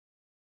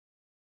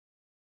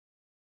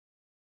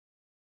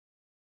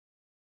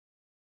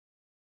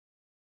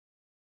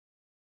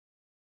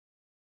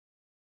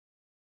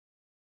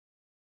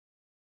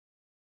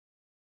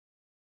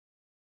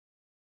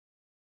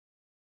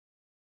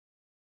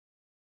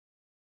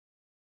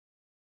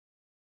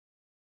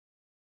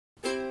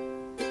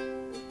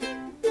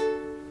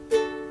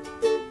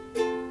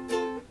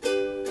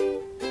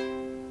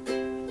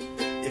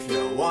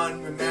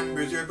one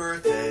remembers your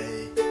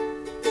birthday,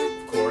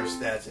 of course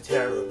that's a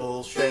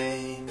terrible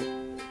shame.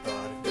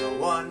 But if no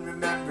one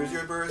remembers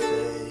your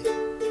birthday,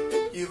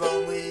 you've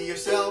only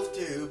yourself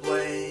to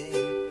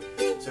blame.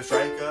 So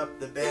strike up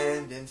the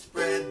band and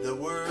spread the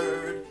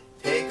word.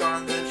 Take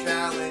on the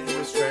challenge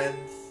with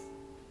strength.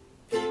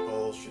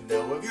 People should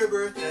know of your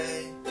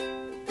birthday,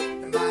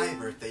 and my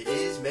birthday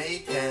is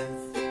May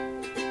 10th.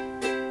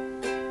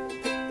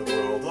 The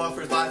world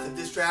offers lots of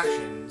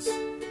distractions.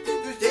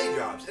 There's day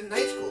jobs and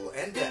night school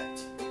and debt.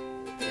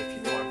 If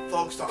you want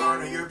folks to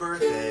honor your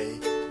birthday,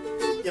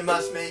 you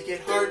must make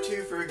it hard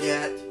to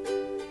forget.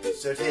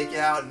 So take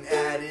out an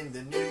ad in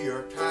the New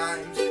York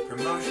Times.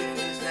 Promotion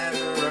is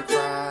never a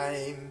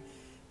crime.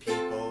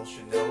 People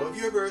should know of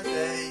your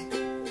birthday,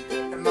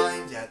 and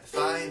mine's at the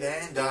 5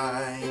 and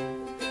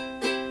dime.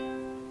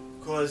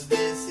 'Cause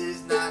this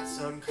is not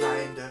some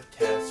kind of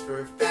test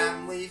for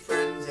family,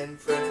 friends, and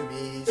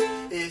frenemies.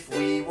 If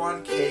we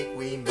want cake,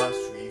 we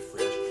must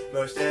refresh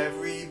most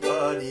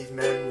everybody's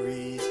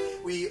memories.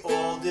 We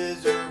all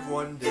deserve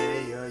one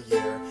day a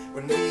year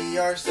when we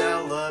are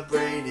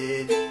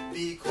celebrated,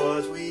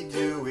 because we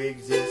do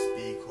exist,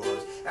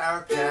 because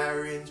our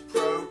parents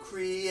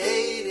procreated.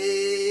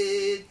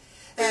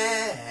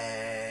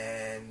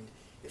 And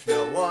if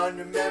no one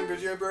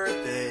remembers your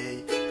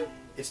birthday,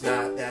 it's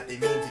not that they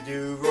mean to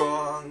do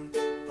wrong,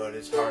 but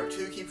it's hard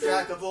to keep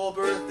track of all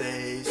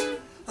birthdays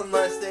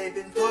unless they've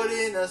been put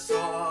in a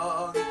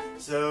song.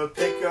 So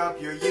pick up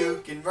your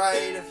uke and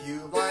write a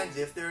few lines.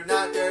 If they're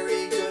not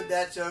very good,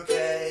 that's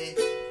okay.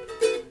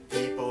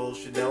 People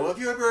should know of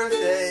your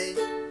birthday.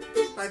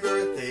 My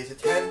birthday's the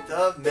 10th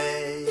of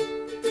May.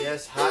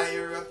 Yes,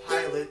 hire a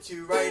pilot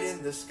to ride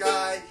in the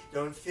sky.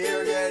 Don't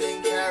fear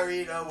getting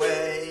carried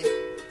away.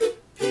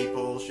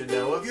 People should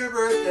know of your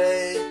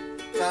birthday.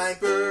 My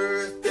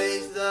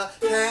birthday's the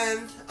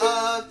 10th of